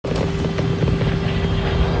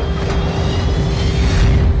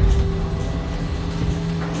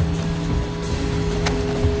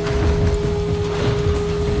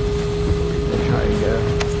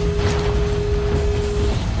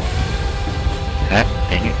Ah,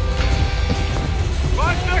 dang it.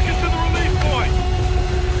 5 seconds to the release point.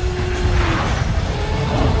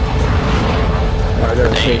 Are they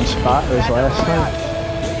the same spot as last time?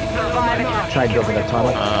 Survive and just Try to go for the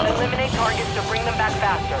tunnel. eliminate targets to bring them back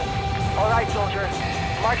faster. Alright, soldiers.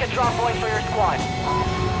 Mark a drop point for your squad.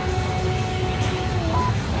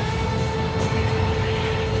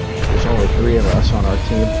 There's only 3 of us on our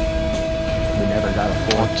team. We never got a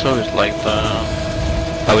 4. It's always like the...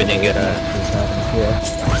 Oh, we didn't get a...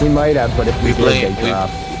 Yeah. We might have, but if we did, they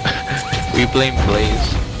dropped. We blame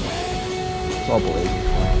Blaze. It's all Blaze.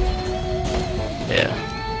 Yeah.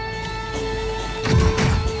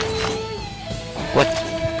 What?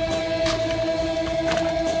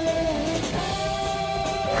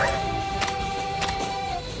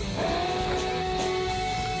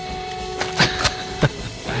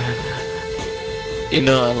 You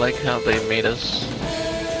know, I like how they made us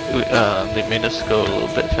go a little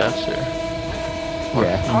bit faster.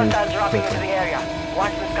 Yeah. Hostiles dropping into the area.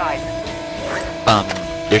 Watch the skies.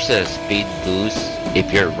 There's a speed boost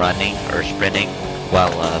if you're running or sprinting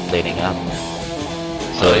while plating up.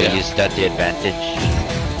 So yeah. use that to advantage.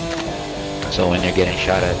 So when you're getting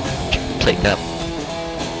shot at, plate up.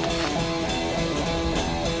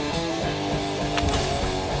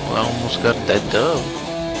 I almost got that dub.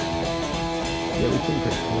 Yeah, we can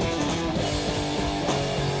pretty cool.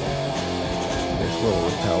 There's little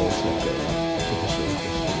repels that go to the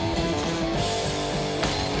surface.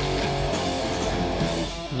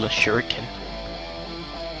 The shuriken.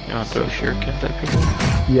 You wanna throw shurikens at people?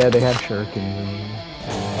 Yeah, they have shurikens.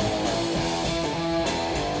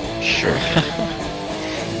 Sure.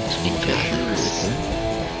 Ninja.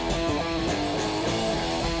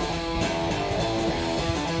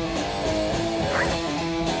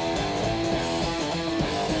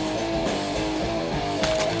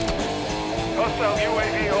 Hostile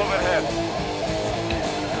UAV overhead.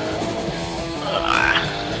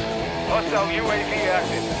 Hostile UAV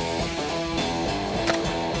active.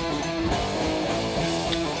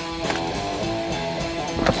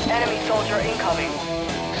 Enemy soldier incoming.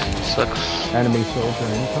 Sucks. Enemy soldier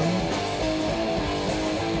incoming?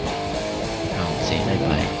 I don't see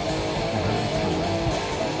anybody.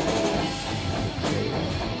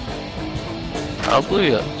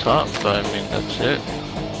 Probably up top, but I mean, that's it.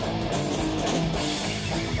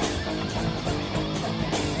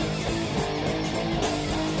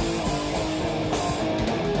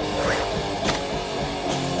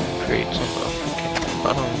 Crates on the freaking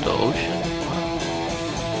bottom of the ocean.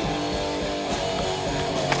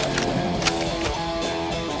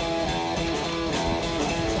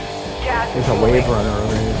 There's a wave runner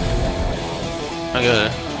over here. I got a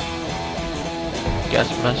gas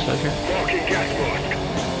mask out here. Marking gas mask.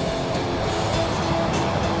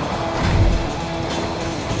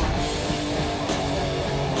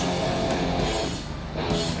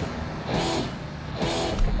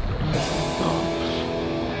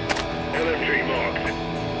 LMG marked.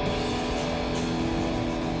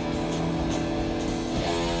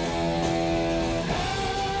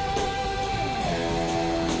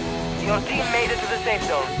 Your team made it to the safe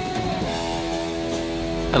zone.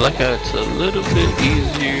 I like how it's a little bit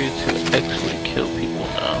easier to actually kill people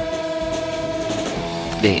now.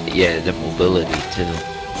 Yeah, the mobility too.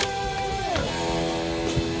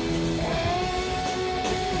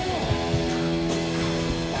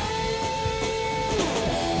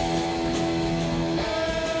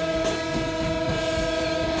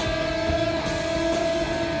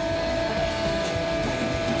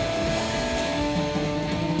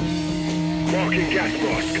 Marking gas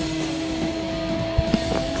mask.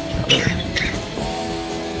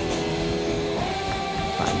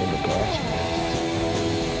 Finding the gas.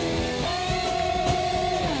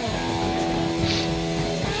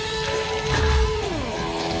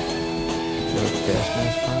 Gas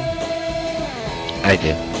mask, Prime? I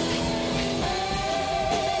do.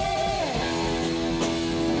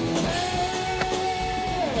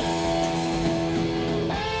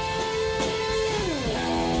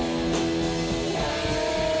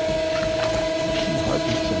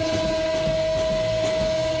 Heartbeat sensor.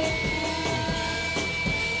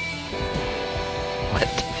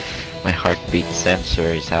 What? My heartbeat sensor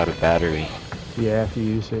is out of battery. Yeah, if you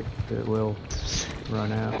use it, it will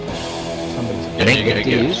run out. Somebody's It ain't You good gotta to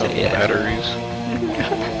get use some it yet. batteries.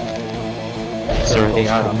 It's already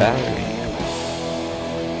out of battery.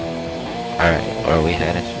 Alright, where are we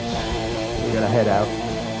headed? We gotta head out.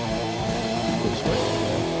 This way.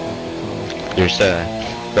 There's a...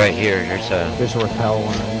 right here, There's a rappel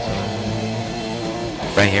on the inside.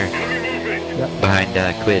 right here. Yep. Behind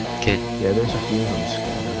Kid. Yeah, there's a few of them scattered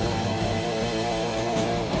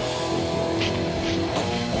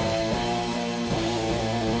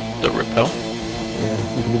The rappel? Yeah,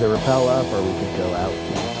 we can either rappel up or we could go out to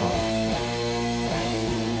the top.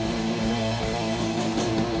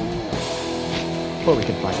 Or we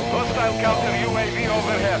could find it. Hostile counter UAV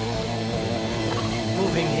overhead.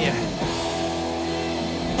 Moving here.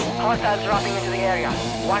 Hostiles dropping into the area.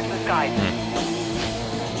 Watch the skies.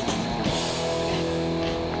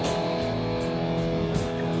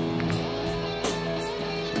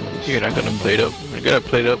 You're not gonna plate up. You're gonna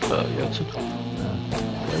plate up, Yelts.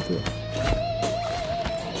 Right here.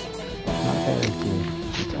 Not very good.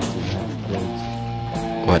 It's actually half plates.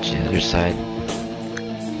 Watch the other side.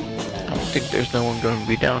 I don't think there's no one gonna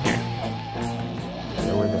be down here.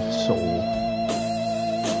 Yeah, we're the soul.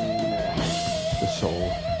 The soul.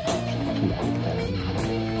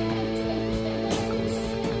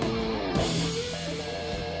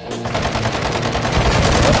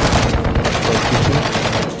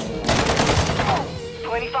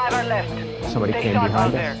 Somebody came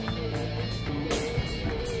behind us.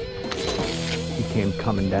 He came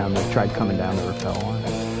coming down, tried coming down the rappel line.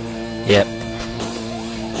 Yep.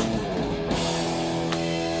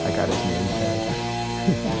 I got his name tag.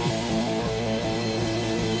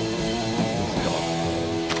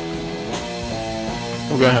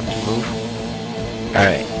 We're gonna have to move.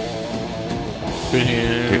 Alright. Good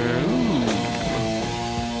here.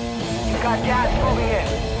 You got gas moving in.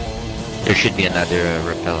 There should be another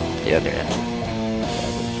rappel on the other end.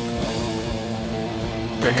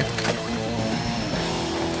 Right here.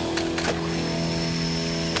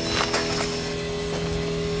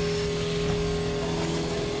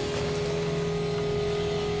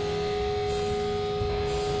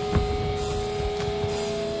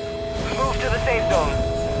 Move to the safe zone.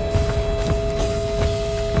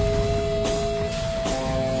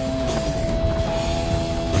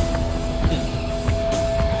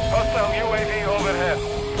 Hostile UAV overhead.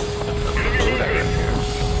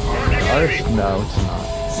 Ours? No, it's not.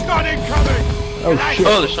 Scott incoming! Oh shit!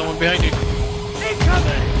 Oh, there's someone behind you.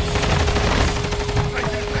 Incoming!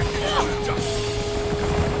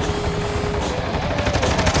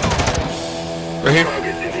 Right here.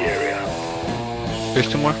 There's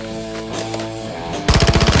two more.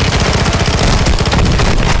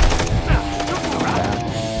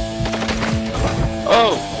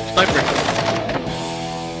 Oh, sniper.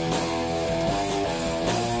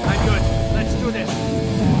 I'm good. Let's do this.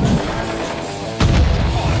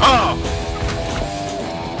 Oh,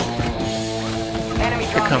 Enemy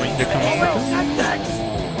they're dropping. coming. They're coming.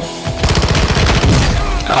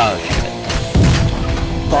 Oh shit.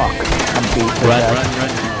 Fuck! I'm beat to Run, death. run,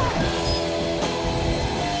 run.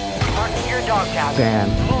 Marking your dog tag. Damn.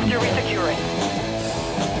 Move to resecure it.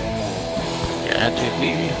 Yeah, I had to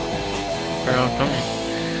leave you. They're all coming.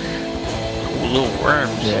 Cool little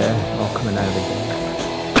worms. Yeah, all coming out of the game.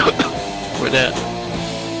 Where that?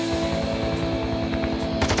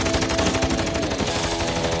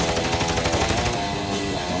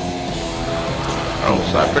 Oh,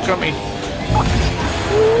 sniper coming.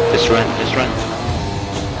 Just run, just run.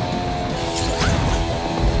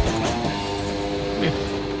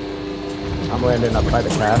 I'm landing up by the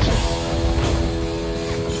castle.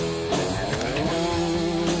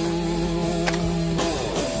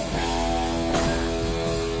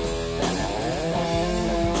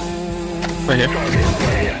 Right here.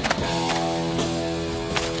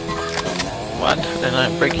 What? They're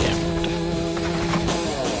not breaking him.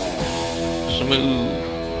 Smooth.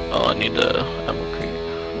 Oh, I need the ammo crate.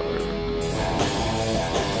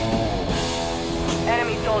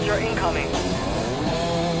 Enemy soldier incoming.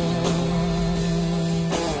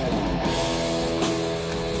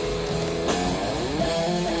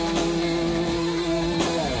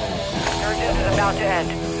 Resurgence is about to end.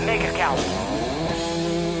 Make it count.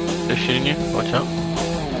 They're shooting you. Watch out.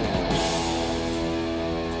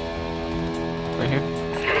 Right here.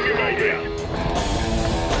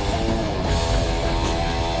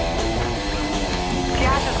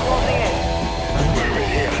 Gas is closing in.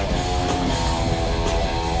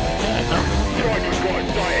 Yeah, I know.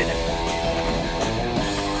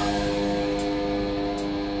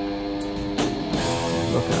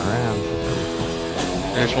 Looking around.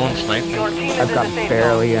 There's one sniper. Your team is I've in got the safe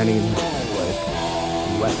barely any, like,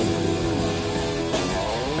 weaponry.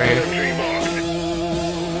 Right here.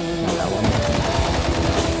 Not that one.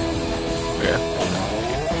 Yeah.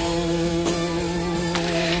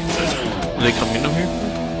 Are they coming up here?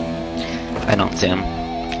 I don't see him.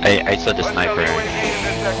 I saw the Hostile sniper. UAV in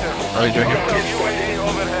this sector. Oh, he's right here. Hostile UAV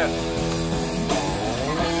overhead.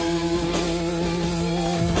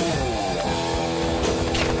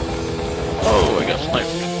 Oh, I got sniped.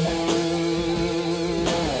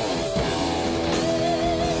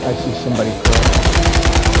 I see somebody close.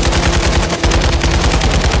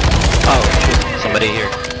 somebody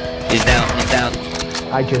here. He's down, he's down.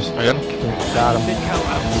 I just I got him. got him. Big count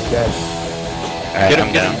up. He's dead. Alright, Get him,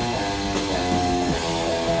 I'm get down. him.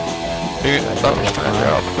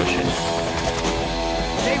 I'll push it.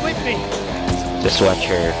 Stay with me. Just watch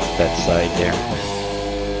that side there.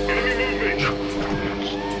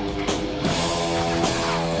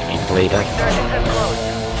 He played up. Resurgence is closed.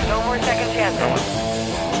 No more second chances.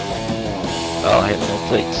 Oh, I have no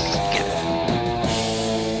plates.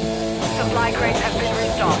 Supply crates have been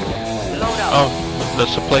restocked. Load up. Oh, the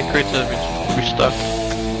supply crates have been restocked.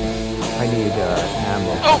 I need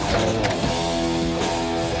ammo.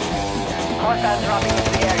 Hostiles dropping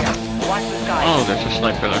into the area. Watch the sky. Oh, there's a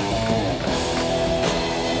sniper there.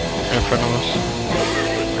 In front of us.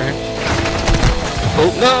 Right. Oh,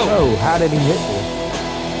 no! Oh, how did he hit me?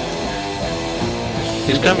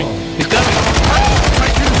 He's coming! He's coming!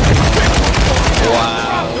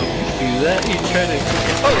 Wow! See that? He's trying to...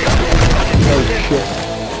 Oh shit.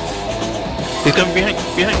 He's coming behind!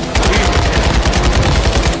 Behind!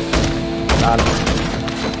 Got him.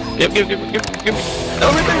 Give me! No,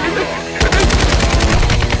 right there!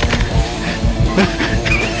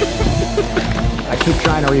 I keep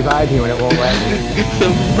trying to revive you and it won't let me.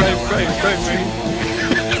 So, Prime, man.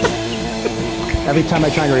 Every time I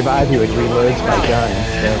try to revive you, it reloads my gun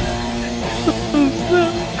instead.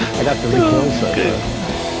 I got 3 kills so far.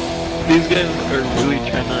 These guys are really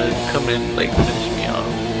trying to come in, like, finish me off.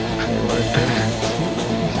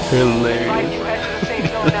 Hilarious. Right, you head to the safe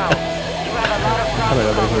zone now. You have a lot of ground Coming to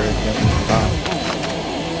over cover. here again.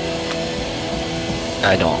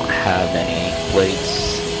 I don't have any plates.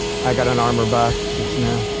 I got an armor box just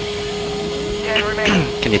now. 10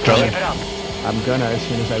 remaining. Can you throw Give it? it up. I'm gonna as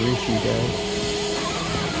soon as I reach you guys.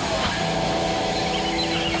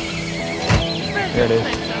 There it is.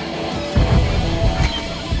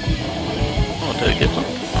 Oh, did I get some? Oh,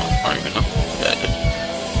 I don't even know. Yeah, I did.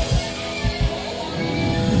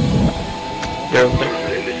 They're over there.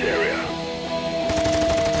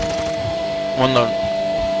 One down.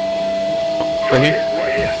 Right here?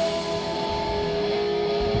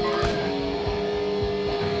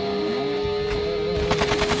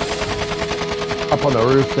 Up on the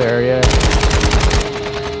roof there, yeah.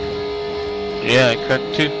 Yeah, I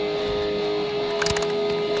cracked 2.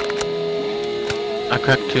 I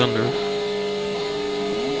cracked 2 on the roof.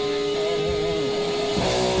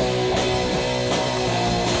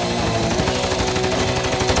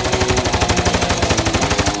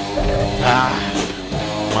 Ah,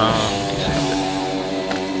 man,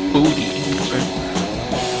 booty.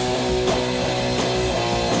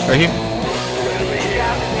 Right here.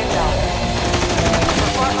 Gas is inbound.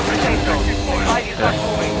 We're far from the safe zone. Advise you start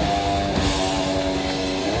moving.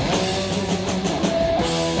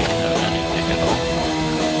 Didn't have anything at all.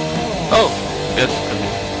 Oh, yes.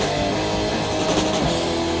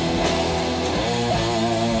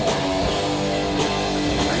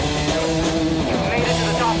 You've made it to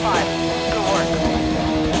the top 5. Good work.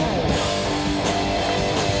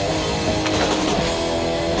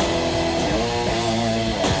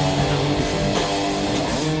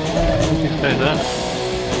 These guys at?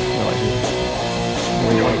 No idea.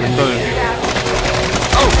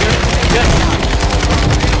 Oh, yeah.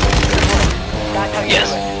 That's how you Yes.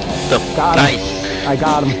 do it. Got him. Nice. I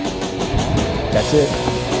got him. That's it.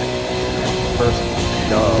 First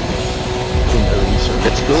dub in the research.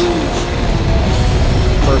 Let's go.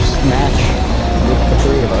 First match with the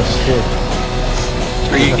 3 of us, too.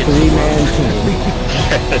 3 A against 3-man team.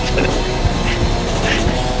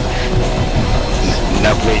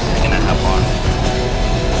 No place is gonna have on.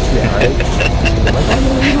 Yeah, right?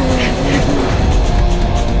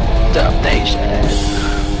 Dumb nation.